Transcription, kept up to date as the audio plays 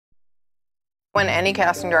When any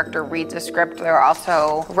casting director reads a script, they're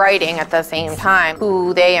also writing at the same time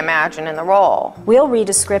who they imagine in the role. We'll read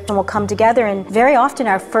a script and we'll come together, and very often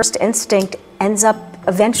our first instinct ends up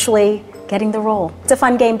eventually getting the role. It's a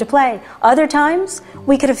fun game to play. Other times,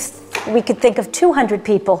 we could think of 200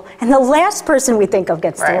 people, and the last person we think of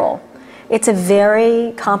gets the role. It's a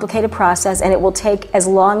very complicated process, and it will take as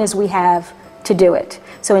long as we have to do it.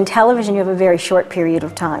 So in television, you have a very short period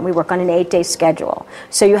of time. We work on an 8-day schedule.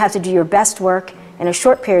 So you have to do your best work in a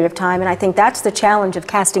short period of time, and I think that's the challenge of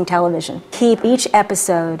casting television. Keep each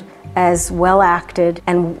episode as well acted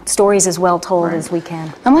and stories as well told as we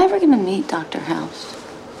can. Am I ever going to meet Dr. House?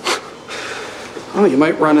 Well, you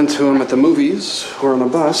might run into him at the movies or on the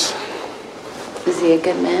bus. Is he a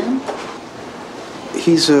good man?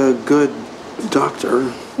 He's a good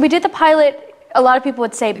doctor. We did the pilot, a lot of people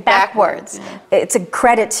would say backwards. It's a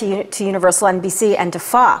credit to Universal NBC and to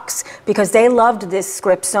Fox, because they loved this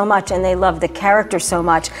script so much and they loved the character so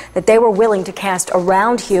much that they were willing to cast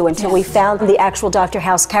around Hugh until we found the actual Dr.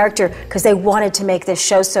 House character, because they wanted to make this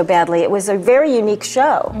show so badly. It was a very unique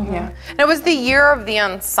show. Yeah. And it was the year of the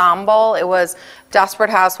ensemble. It was Desperate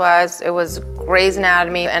Housewives, it was Grey's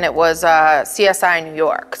Anatomy, and it was CSI New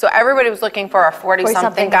York. So everybody was looking for a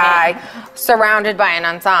 40-something guy surrounded by an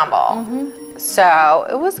ensemble. So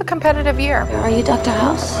it was a competitive year. Are you Dr.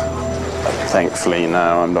 House? Thankfully,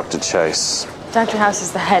 no, I'm Dr. Chase. Dr. House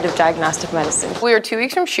is the head of diagnostic medicine. We were 2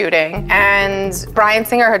 weeks from shooting, and Bryan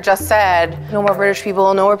Singer had just said, no more British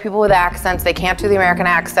people, no more people with accents, they can't do the American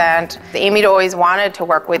accent. Amy always wanted to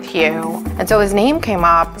work with Hugh, and so his name came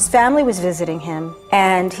up. His family was visiting him,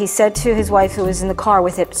 and he said to his wife, who was in the car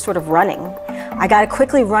with it sort of running, I gotta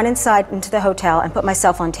quickly run inside into the hotel and put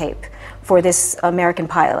myself on tape for this American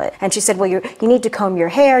pilot. And she said, well, you need to comb your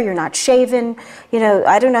hair, you're not shaven, you know,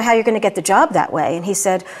 I don't know how you're gonna get the job that way. And he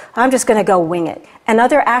said, I'm just gonna go wing it.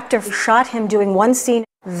 Another actor shot him doing one scene,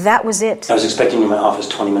 that was it. I was expecting you in my office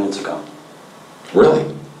 20 minutes ago.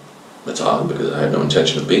 Really? That's odd, because I had no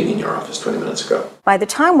intention of being in your office 20 minutes ago. By the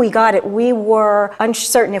time we got it, we were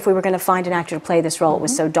uncertain if we were going to find an actor to play this role. It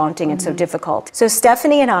was so daunting and so difficult. So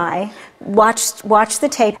Stephanie and I watched the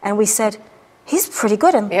tape, and we said, he's pretty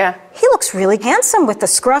good, and he looks really handsome with the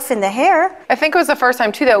scruff and the hair. I think it was the first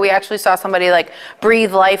time, too, that we actually saw somebody, like,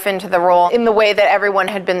 breathe life into the role in the way that everyone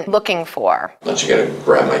had been looking for. Don't you gotta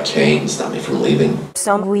grab my cane, stop me from leaving?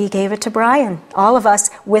 So we gave it to Bryan, all of us,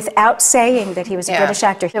 without saying that he was a British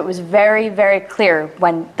actor. It was very, very clear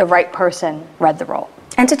when the right person read the role.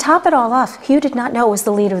 And to top it all off, Hugh did not know it was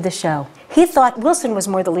the lead of the show. He thought Wilson was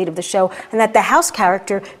more the lead of the show, and that the House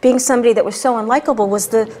character, being somebody that was so unlikable, was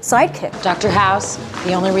the sidekick. Dr. House,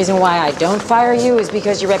 the only reason why I don't fire you is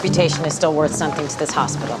because your reputation is still worth something to this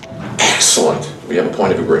hospital. Excellent. We have a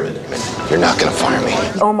point of agreement. You're not gonna fire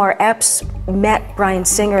me. Omar Epps met Bryan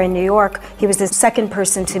Singer in New York. He was the second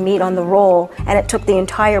person to meet on the role, and it took the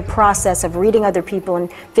entire process of reading other people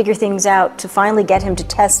and figure things out to finally get him to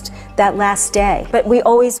test that last day. But we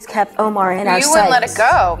always kept Omar in our sights. You wouldn't let it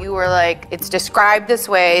go. You were like, it's described this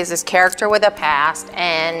way as this character with a past,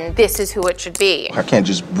 and this is who it should be. I can't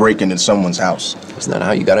just break into someone's house. Isn't that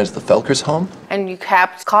how you got into the Felkers' home? And you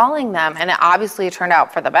kept calling them, and obviously it turned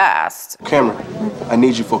out for the best. Cameron, I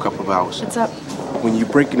need you for a couple of hours. What's up? When you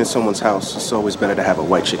break into someone's house, it's always better to have a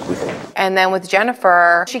white chick with you. And then with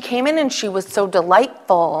Jennifer, she came in and she was so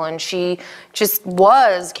delightful, and she just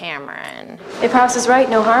was Cameron. If House is right,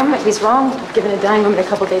 no harm. If he's wrong, I've given a dying woman a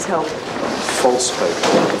couple days' hope. False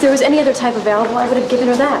hope. If there was any other type available, I would have given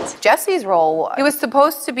her that. Jesse's role, he was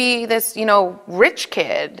supposed to be this, you know, rich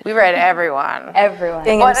kid. We read everyone. Everyone.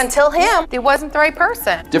 But until him, he wasn't the right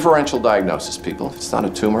person. Differential diagnosis, people. If it's not a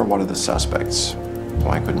tumor, what are the suspects?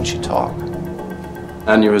 Why couldn't she talk?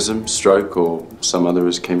 Aneurysm, stroke, or some other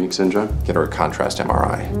ischemic syndrome. Get her a contrast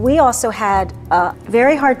MRI. We also had a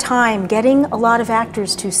very hard time getting a lot of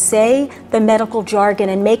actors to say the medical jargon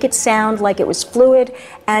and make it sound like it was fluid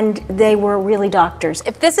and they were really doctors.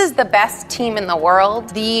 If this is the best team in the world,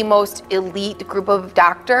 the most elite group of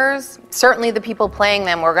doctors, certainly the people playing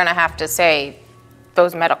them were gonna have to say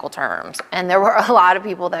those medical terms. And there were a lot of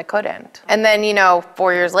people that couldn't. And then, you know,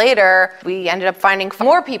 4 years later, we ended up finding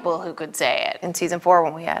more people who could say it in season 4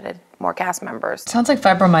 when we added more cast members. Sounds like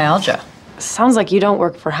fibromyalgia. Sounds like you don't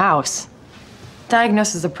work for House.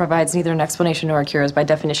 Diagnosis that provides neither an explanation nor a cure is by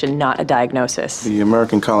definition not a diagnosis. The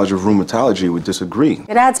American College of Rheumatology would disagree.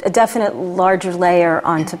 It adds a definite larger layer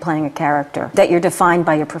onto playing a character, that you're defined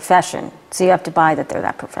by your profession. So you have to buy that they're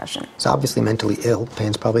that profession. It's obviously mentally ill.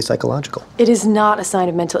 Pain's probably psychological. It is not a sign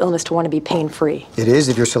of mental illness to want to be pain-free. It is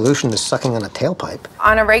if your solution is sucking on a tailpipe.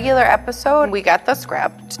 On a regular episode, we get the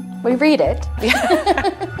script. We read it.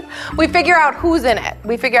 We figure out who's in it.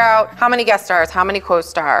 We figure out how many guest stars, how many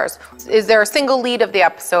co-stars. Is there a single lead of the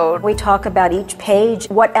episode? We talk about each page,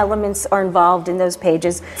 what elements are involved in those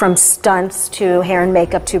pages, from stunts to hair and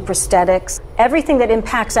makeup to prosthetics. Everything that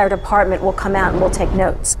impacts our department will come out and we'll take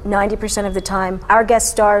notes. 90% of the time, our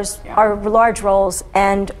guest stars are large roles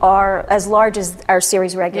and are as large as our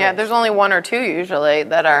series regulars. Yeah, there's only one or two usually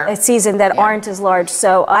that are... A season that aren't as large.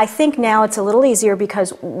 So I think now it's a little easier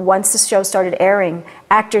because once the show started airing,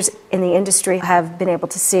 actors in the industry have been able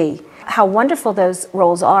to see how wonderful those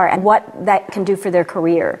roles are and what that can do for their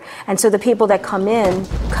career. And so the people that come in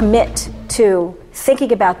commit to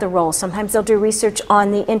thinking about the role. Sometimes they'll do research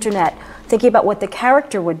on the internet, thinking about what the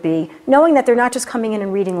character would be, knowing that they're not just coming in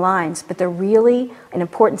and reading lines, but they're really an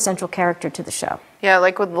important central character to the show. Yeah,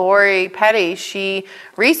 like with Lori Petty, she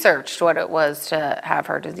researched what it was to have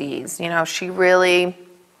her disease. You know, she really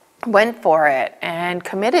went for it and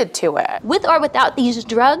committed to it. With or without these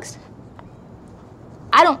drugs,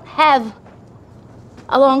 I don't have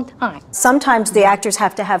a long time. Sometimes the actors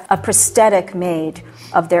have to have a prosthetic made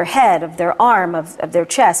of their head, of their arm, of their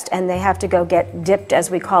chest, and they have to go get dipped,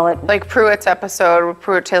 as we call it. Like Pruitt's episode with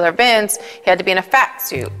Pruitt Taylor Vince, he had to be in a fat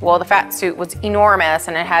suit. Well, the fat suit was enormous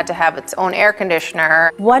and it had to have its own air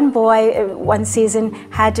conditioner. One boy, one season,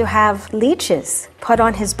 had to have leeches put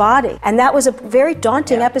on his body. And that was a very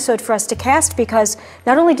daunting episode for us to cast because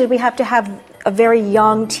not only did we have to have a very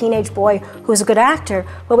young teenage boy who was a good actor,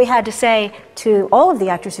 but we had to say to all of the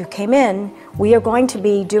actors who came in, we are going to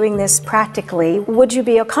be doing this practically. Would you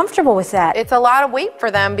be comfortable with that? It's a lot of weight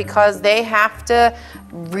for them because they have to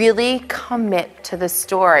really commit to the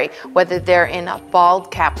story, whether they're in a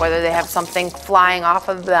bald cap, whether they have something flying off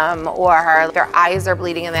of them, or their eyes are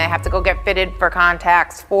bleeding and they have to go get fitted for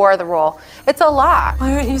contacts for the role. It's a lot.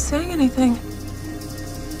 Why aren't you saying anything?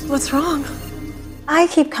 What's wrong? I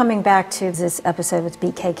keep coming back to this episode with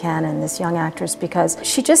B.K. Cannon, this young actress, because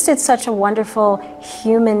she just did such a wonderful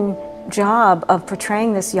human job of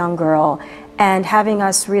portraying this young girl and having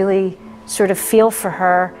us really sort of feel for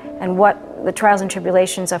her and what the trials and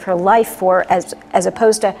tribulations of her life were as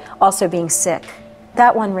opposed to also being sick.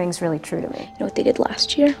 That one rings really true to me. You know what they did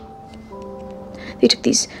last year? They took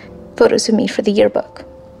these photos of me for the yearbook.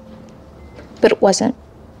 But it wasn't.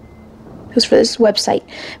 It was for this website,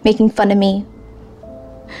 making fun of me,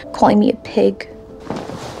 calling me a pig.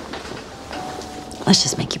 Let's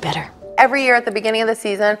just make you better. Every year at the beginning of the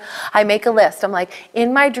season, I make a list. I'm like,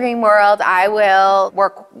 in my dream world, I will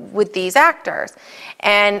work with these actors.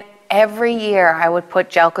 And every year I would put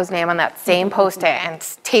Jelko's name on that same Post-it and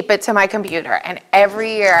tape it to my computer. And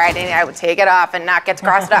every year I would take it off and not get to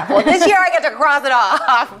cross it off. Well, this year I get to cross it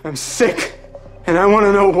off. I'm sick, and I want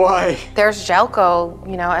to know why. There's Jelko,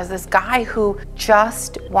 you know, as this guy who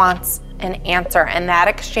just wants an answer, and that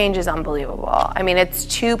exchange is unbelievable. I mean, it's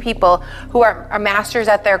two people who are masters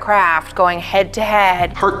at their craft going head to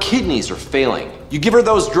head. Her kidneys are failing. You give her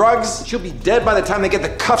those drugs, she'll be dead by the time they get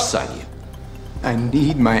the cuffs on you. I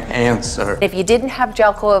need my answer. If you didn't have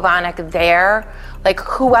Jelko Ivanek there, like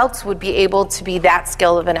who else would be able to be that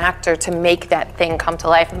skilled of an actor to make that thing come to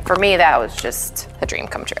life? And for me, that was just a dream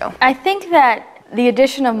come true. I think that the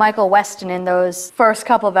addition of Michael Weston in those first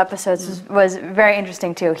couple of episodes was very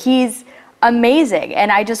interesting too. He's amazing,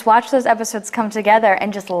 and I just watched those episodes come together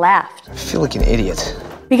and just laughed. I feel like an idiot.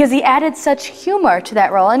 Because he added such humor to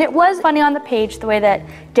that role, and it was funny on the page the way that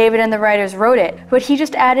David and the writers wrote it, but he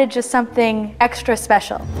just added just something extra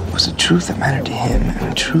special. It was the truth that mattered to him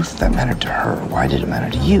and the truth that mattered to her. Why did it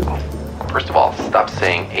matter to you? First of all, stop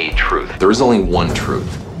saying a truth. There is only one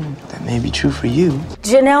truth. That may be true for you.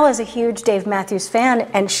 Janelle is a huge Dave Matthews fan,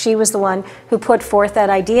 and she was the one who put forth that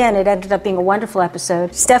idea, and it ended up being a wonderful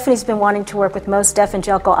episode. Stephanie's been wanting to work with Mos Def and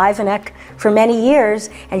Jelko Ivanek for many years,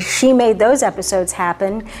 and she made those episodes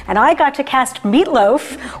happen. And I got to cast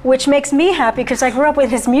Meatloaf, which makes me happy because I grew up with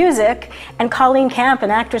his music, and Colleen Camp, an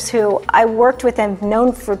actress who I worked with and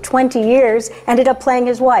known for 20 years, ended up playing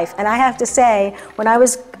his wife. And I have to say, when I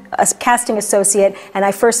was a casting associate and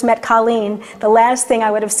I first met Colleen, the last thing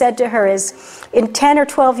I would have said to her is, in 10 or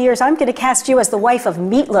 12 years, I'm going to cast you as the wife of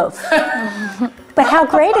Meatloaf. But how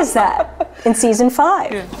great is that in season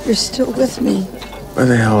 5? You're still with me. Where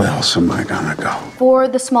the hell else am I gonna go? For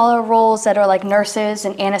the smaller roles that are like nurses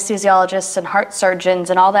and anesthesiologists and heart surgeons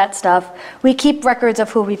and all that stuff, we keep records of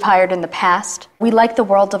who we've hired in the past. We like the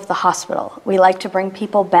world of the hospital. We like to bring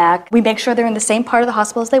people back. We make sure they're in the same part of the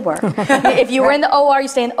hospital as they were. If you were in the OR, you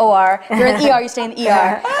stay in the OR. If you're in the ER, you stay in the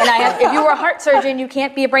ER. And if you were a heart surgeon, you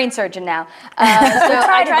can't be a brain surgeon now. So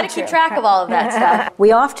I try to keep track of all of that stuff.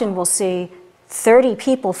 We often will see 30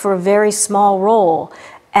 people for a very small role.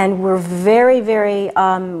 And we're very, very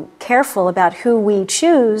careful about who we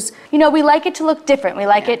choose. You know, we like it to look different. We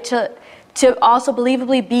like it to also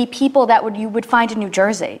believably be people that you would find in New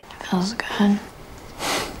Jersey. Feels good.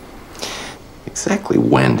 Exactly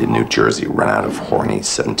when did New Jersey run out of horny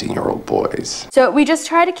 17-year-old boys? So we just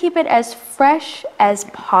try to keep it as fresh as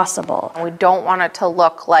possible. We don't want it to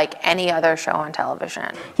look like any other show on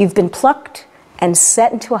television. You've been plucked and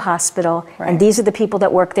set into a hospital, and these are the people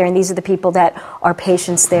that work there, and these are the people that are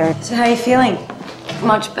patients there. So how are you feeling?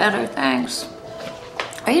 Much better, thanks.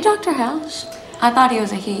 Are you Dr. House? I thought he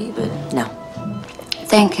was a he, but no.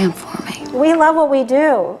 Thank him for me. We love what we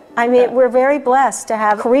do. I mean, we're very blessed to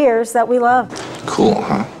have careers that we love.